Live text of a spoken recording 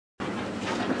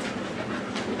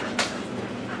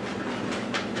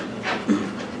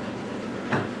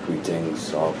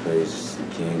Peace, all praise the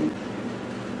King.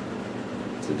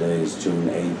 Today is June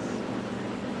 8th,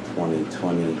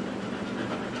 2020.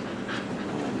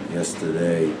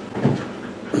 Yesterday,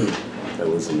 there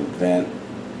was an event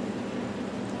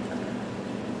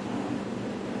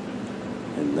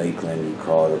in Lakeland. You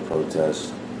called a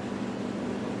protest.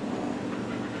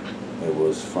 It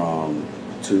was from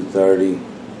 2:30.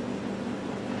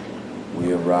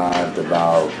 We arrived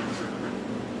about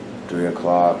 3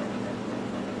 o'clock.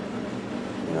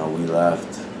 We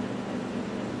left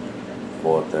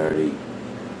 4:30.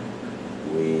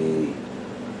 We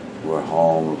were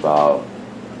home about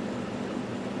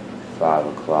 5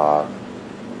 o'clock.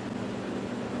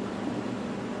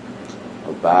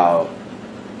 About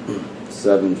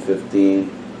 7:15,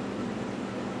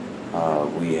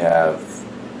 we have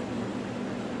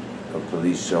a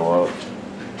police show up.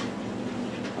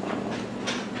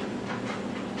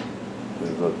 We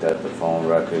looked at the phone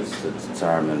records to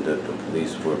determine that the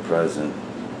police were present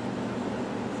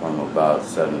from about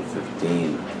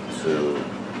 7:15 to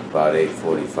about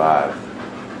 8:45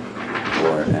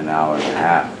 for an hour and a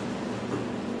half.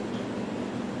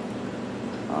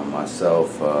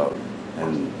 Myself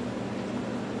and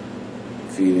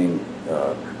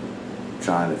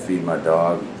trying to feed my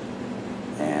dog,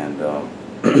 and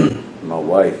my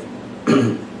wife,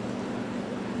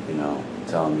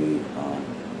 telling me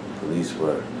police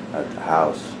were at the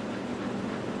house.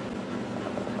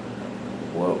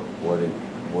 What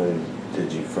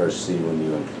did you first see when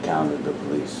you encountered the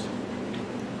police?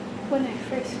 When I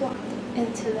first walked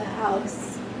into the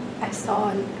house, I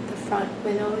saw in the front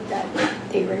window that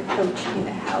they were approaching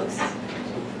the house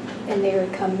and they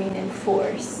were coming in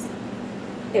force.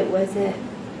 It wasn't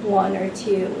one or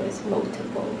two, it was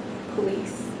multiple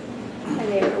police. And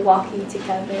they were walking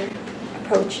together,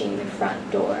 approaching the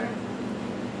front door.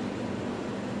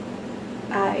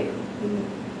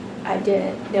 I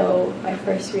didn't know. My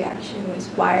first reaction was,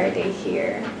 why are they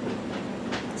here?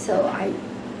 So I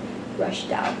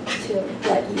rushed out to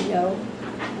let you know,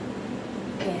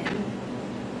 and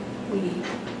we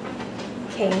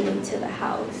came into the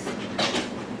house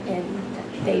and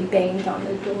they banged on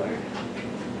the door,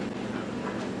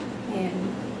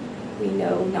 and we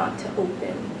know not to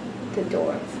open the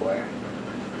door for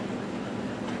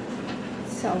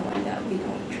someone that we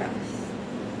don't trust.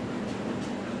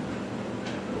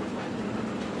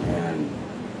 And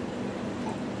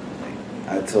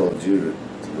I told you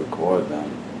to record them.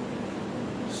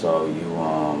 So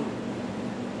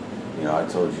I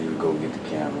told you to go get the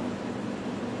camera.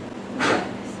 Yes.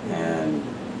 And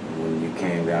when you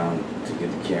came down to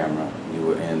get the camera, you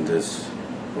were in this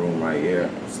room right here,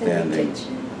 In the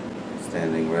kitchen.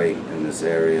 standing right in this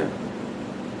area,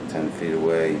 10 feet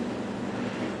away,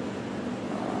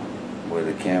 where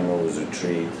the camera was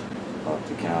retrieved off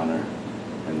the counter.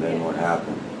 And then what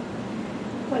happened?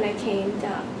 When I came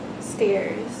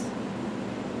downstairs,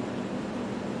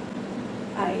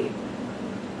 I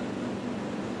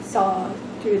saw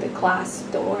through our glass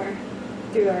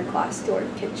door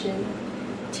kitchen,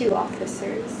 2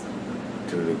 officers.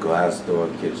 Through the glass door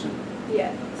kitchen.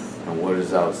 Yes. And what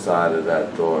is outside of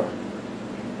that door?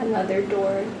 Another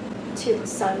door to the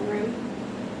sunroom.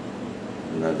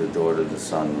 Another door to the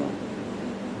sunroom.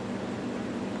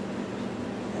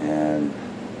 And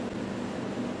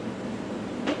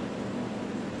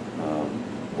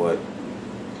what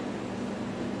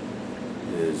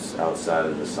is outside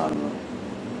of the sunroom?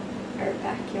 Our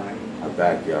backyard. Our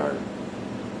backyard.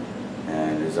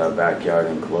 And is our backyard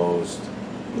enclosed?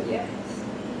 Yes.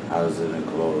 How is it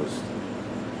enclosed?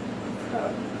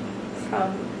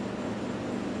 From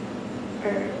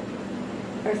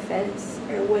our fence,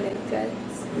 our wooden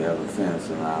fence. We have a fence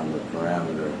around the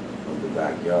perimeter of the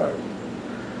backyard.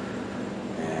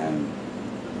 And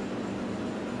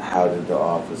how did the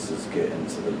officers get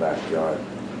into the backyard?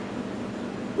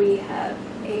 We have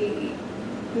a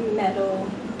metal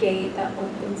gate that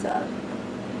opens up,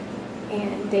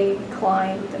 and they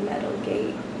climbed the metal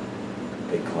gate.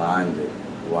 They climbed it.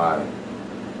 Why?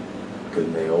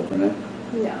 Couldn't they open it?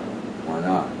 No, Why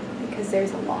not? because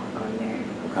there's a lock on there.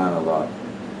 What kind of lock?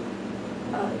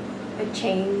 A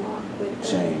chain lock with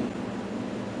Chain.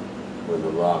 With a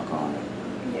lock on it.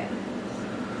 Yeah.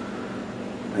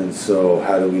 And so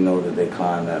how do we know that they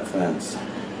climbed that fence?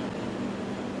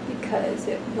 Because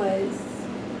it was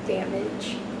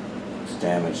damaged. It's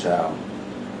damaged how?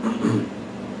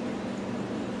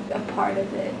 A part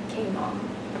of it came off.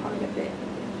 Part of it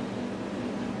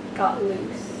got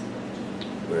loose.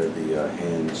 Where the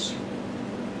hinge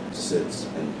sits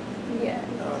and Yeah.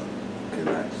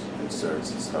 connects,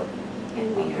 inserts and stuff.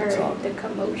 And we on the heard top. the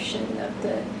commotion of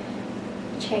the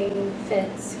chain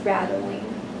fence rattling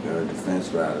You heard the fence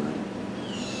rattling.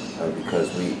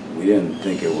 Because we didn't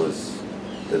think it was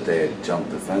that they had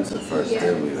jumped the fence at first,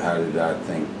 did we? How did I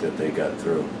think that they got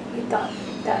through? We thought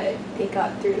that they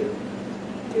got through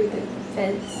the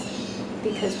fence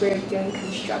because we're doing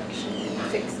construction and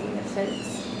fixing the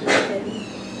fence. And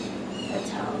that's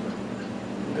how.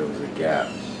 There was a gap.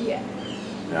 Yeah.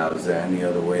 Now, is there any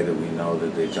other way that we know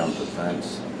that they jumped the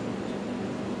fence?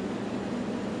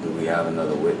 Do we have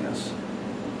another witness?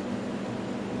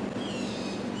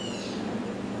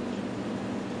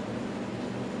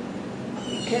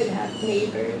 We could have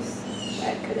neighbors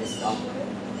that could have saw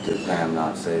it. Did Pam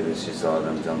not say that she saw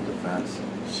them jump the fence?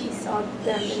 She saw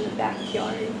them in the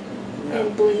backyard Yeah.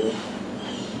 in blue.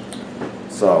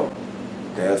 So,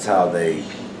 that's how they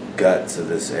got to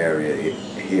this area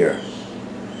here.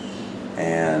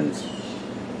 And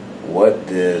what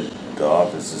did the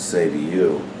officer say to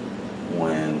you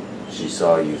when she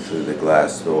saw you through the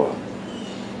glass door?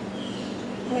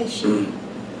 When she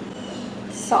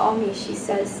saw me, she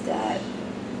says that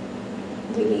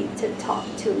you need to talk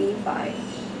to Levi.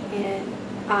 And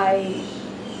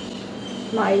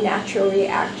my natural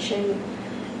reaction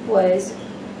was,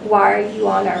 why are you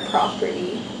on our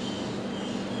property?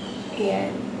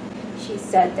 And she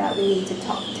said that we need to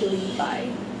talk to Levi.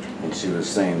 And she was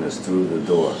saying this through the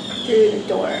door. Through the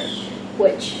door,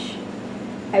 which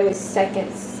I was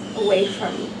seconds away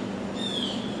from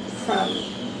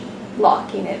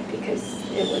locking it because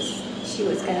she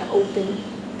was gonna open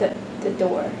the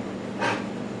door.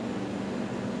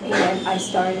 And I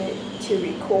started to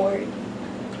record.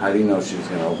 How do you know she was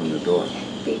gonna open the door?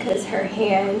 Because her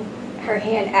hand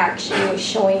action was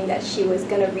showing that she was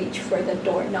gonna reach for the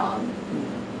doorknob.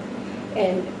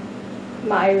 And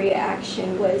my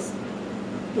reaction was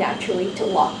naturally to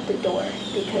lock the door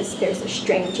because there's a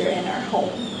stranger in our home.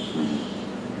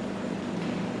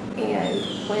 And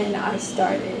when I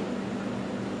started,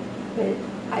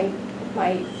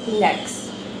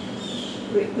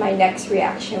 my next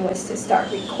reaction was to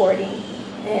start recording.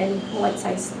 And once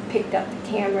I picked up the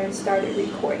camera and started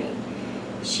recording,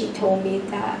 she told me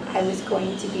that I was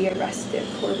going to be arrested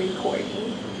for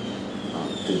recording.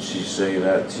 Did she say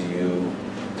that to you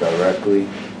directly?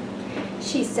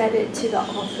 She said it to the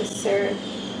officer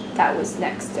that was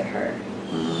next to her.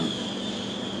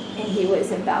 And he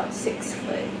was about 6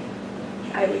 foot,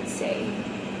 I would say.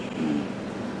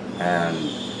 And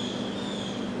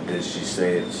did she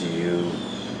say it to you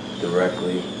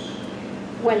directly?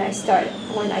 When I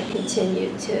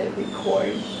continued to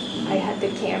record, I had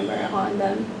the camera on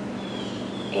them,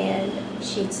 and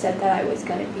she said that I was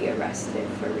going to be arrested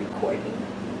for recording.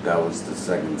 That was the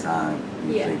second time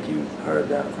you think you heard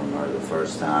that from her. The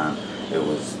first time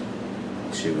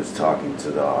she was talking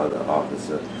to the other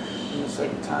officer, and the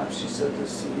second time she said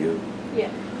this to you.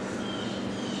 Yeah.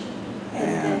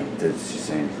 And did she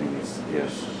say anything?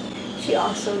 Yes. She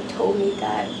also told me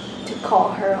that to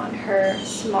call her on her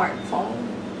smartphone,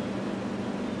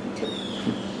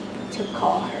 to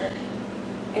call her.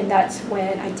 And that's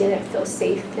when I didn't feel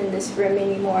safe in this room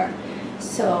anymore.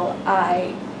 So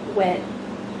I went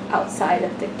outside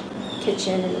of the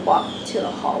kitchen and walked to the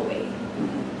hallway.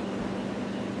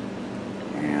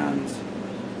 And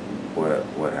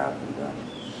what happened then?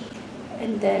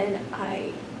 And then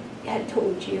I had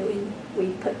told you, and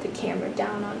we put the camera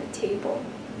down on the table.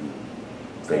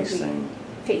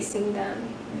 Facing them.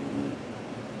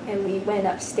 And we went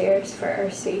upstairs for our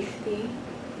safety.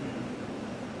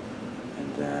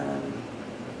 And then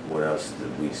what else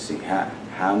did we see?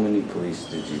 How many police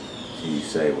did you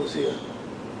say was here?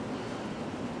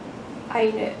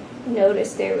 I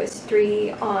noticed there was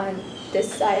 3 on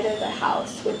this side of the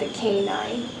house with a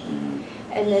canine.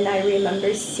 And then I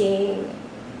remember seeing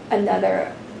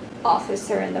another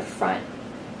officer in the front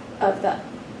of the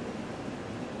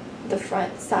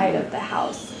front side of the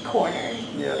house corner,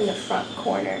 in the front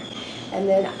corner. And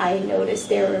then I noticed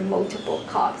there were multiple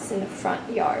cops in the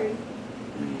front yard.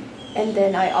 And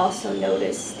then I also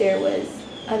noticed there was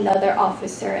another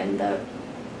officer in the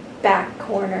back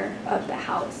corner of the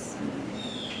house.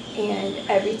 And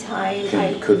every time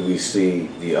Could we see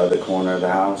the other corner of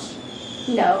the house?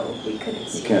 No, we couldn't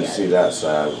see. You can't see that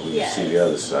side. We can see the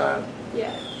other side.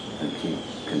 Yeah. And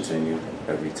continue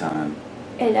every time.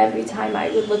 And every time I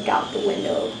would look out the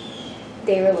window,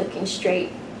 they were looking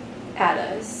straight at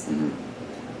us.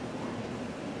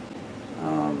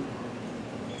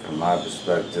 From my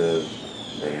perspective,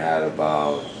 they had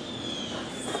about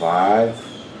 5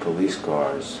 police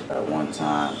cars at one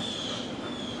time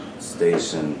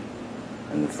stationed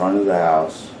in the front of the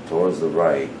house towards the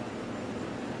right.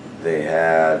 They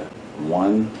had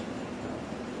one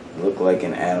looked like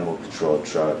an animal control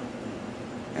truck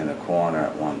in a corner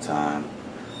at one time.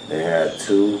 They had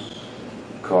two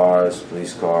cars,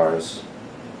 police cars.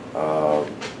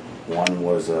 One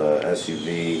was a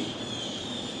SUV,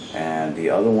 and the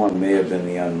other one may have been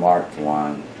the unmarked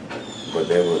one, but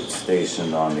they were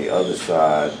stationed on the other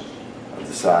side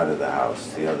of the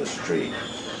house, the other street.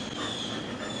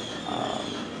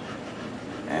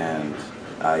 And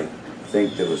I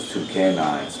think there was two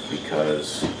canines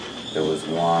because there was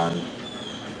one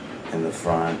in the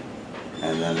front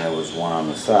and then there was one on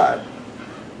the side.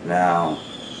 Now,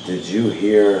 did you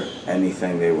hear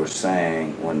anything they were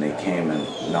saying when they came and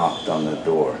knocked on the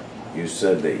door? You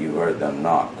said that you heard them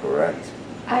knock, correct?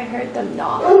 I heard them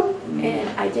knock, and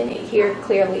I didn't hear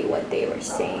clearly what they were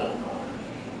saying.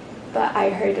 But I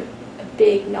heard a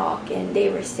big knock, and they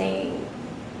were saying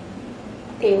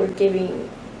they were giving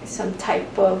some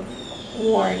type of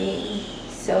warning,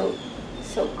 so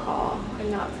call. I'm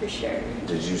not for sure.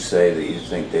 Did you say that you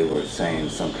think they were saying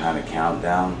some kind of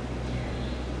countdown?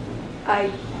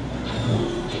 I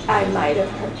might have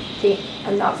heard.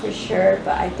 I'm not for sure,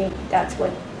 but I think that's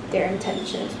what their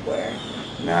intentions were.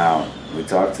 Now, we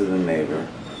talked to the neighbor,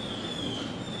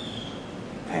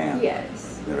 Pam.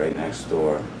 Yes. Right next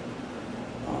door,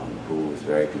 who was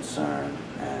very concerned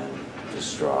and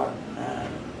distraught and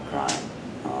crying.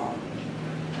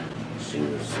 She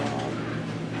was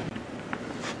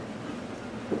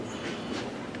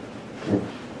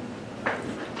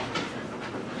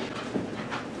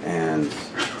and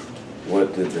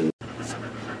what did the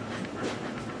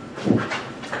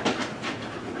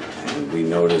and we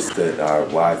noticed that our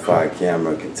Wi-Fi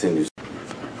camera continues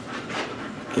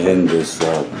in this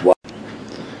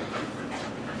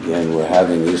again, we're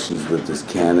having issues with this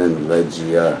Canon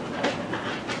Legia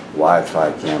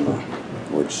Wi-Fi camera,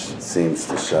 which seems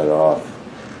to shut off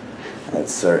at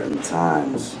certain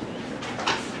times.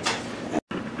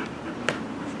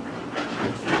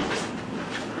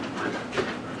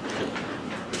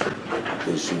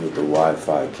 Issue with the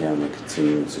Wi-Fi camera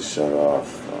continuing to shut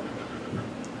off.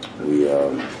 We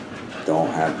don't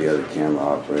have the other camera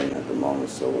operating at the moment,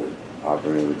 so we're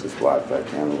operating with this Wi-Fi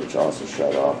camera, which also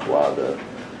shut off while the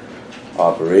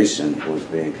operation was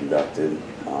being conducted.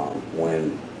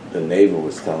 When the neighbor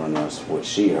was telling us what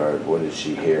she heard, what did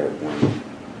she hear?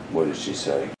 What did she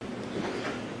say?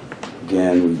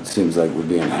 Again, it seems like we're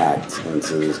being hacked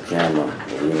into this camera.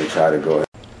 We're going to try to go ahead.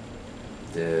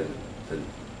 Did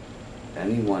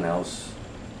anyone else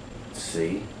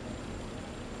see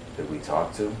that we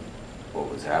talked to? What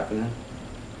was happening?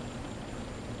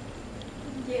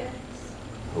 Yes.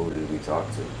 Who did we talk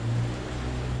to?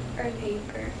 Our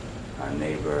neighbor. Our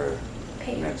neighbor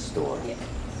Pam. next door. Yes.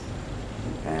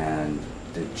 And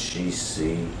did she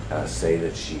say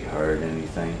that she heard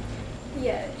anything?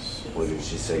 Yes. What did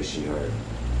she say she heard?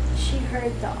 She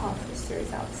heard the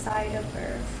officers outside of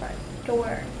her front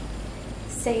door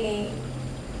saying,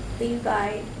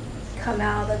 "Levi, come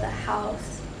out of the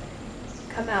house.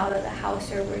 Come out of the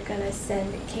house or we're going to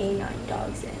send the canine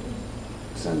dogs in."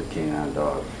 Send a canine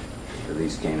dog. At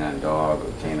least canine dog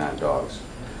or canine dogs.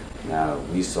 Now,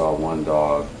 we saw one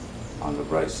dog on the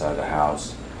right side of the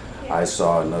house. Yeah. I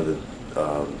saw another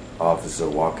officer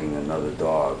walking another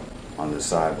dog on the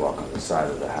sidewalk on the side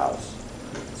of the house.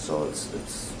 So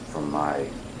it's from my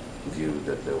view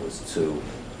that there was two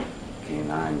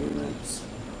canine units.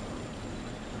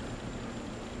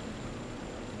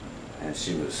 And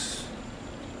she was,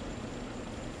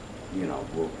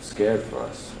 scared for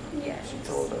us. Yes. She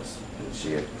told us, and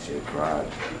she had cried,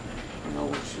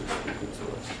 when she was speaking to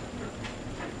us.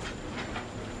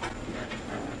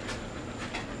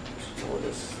 She told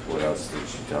us, what else did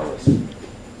she tell us?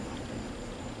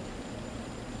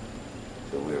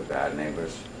 That we were bad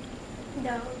neighbors?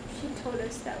 No, she told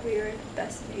us that we were the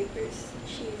best neighbors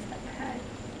she's ever had.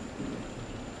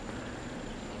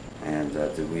 And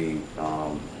do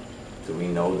we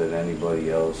know that anybody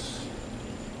else,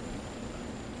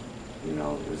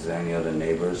 is there any other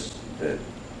neighbors that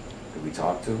we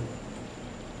talked to?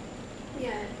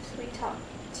 Yes, we talked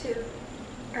to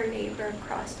our neighbor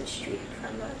across the street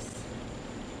from us.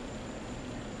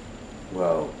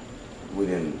 Well, we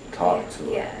didn't talk to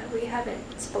her. Yeah, we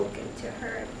haven't spoken to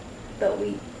her, but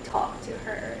we talked to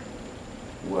her.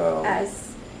 Well,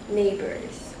 as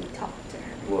neighbors, we talked to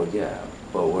her. Well, yeah,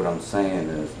 but what I'm saying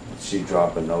is she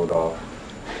dropped a note off,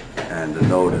 and the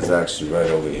note is actually right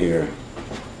over here.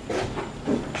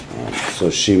 So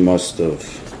she must have,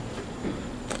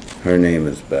 her name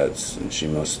is Bets, and she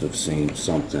must have seen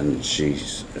something.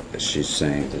 She's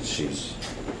saying that she's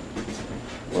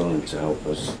willing to help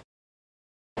us.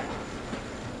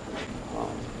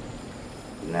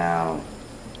 Now,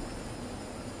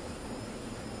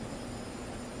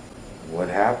 what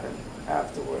happened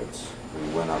afterwards? We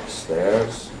went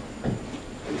upstairs.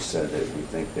 You said that you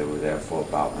think they were there for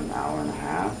about an hour and a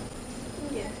half.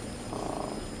 Yeah.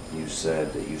 You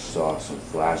said that you saw some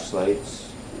flashlights.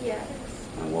 Yes.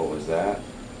 And what was that?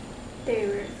 They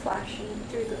were flashing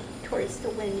towards the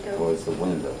window. Towards the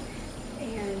window.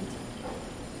 And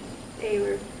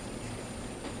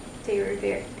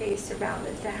they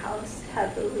surrounded the house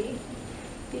heavily,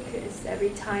 because every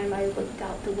time I looked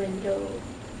out the window,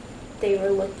 they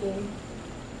were looking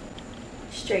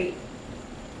straight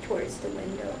towards the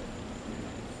window.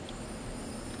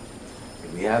 Do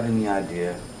we have any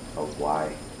idea of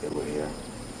why they were here?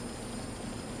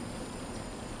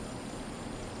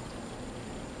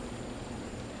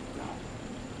 No.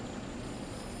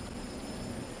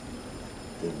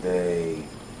 Did they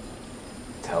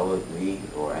tell me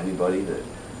or anybody that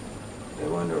they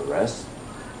were under arrest?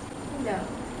 No.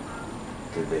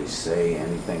 Did they say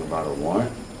anything about a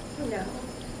warrant? No.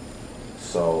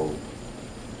 So,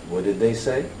 what did they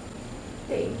say?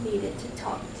 They needed to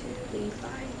talk to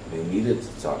Levi. They needed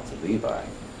to talk to Levi.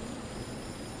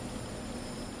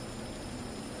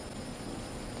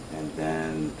 And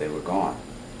then they were gone.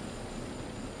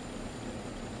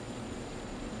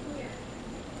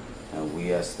 Yeah. And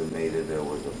we estimated there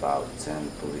was about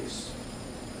 10 police.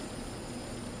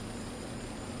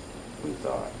 We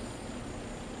thought.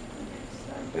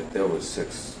 If there was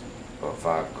 6 or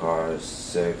 5 cars,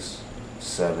 6,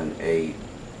 7, 8,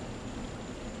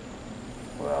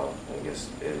 well, I guess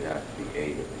it'd have to be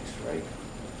 8 at least, right?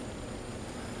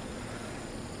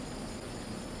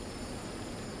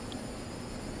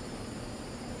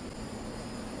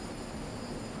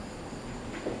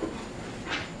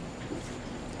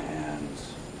 And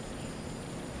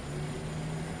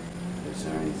is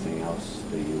there anything else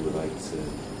that you would like to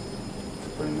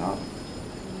bring up?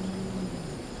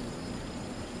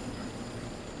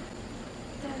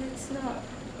 That it's not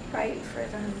right for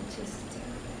them just to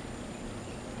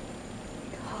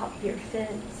hop your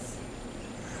fence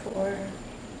for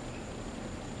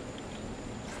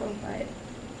what?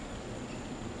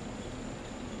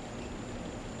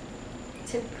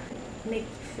 To make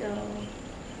you feel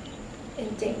in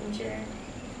danger.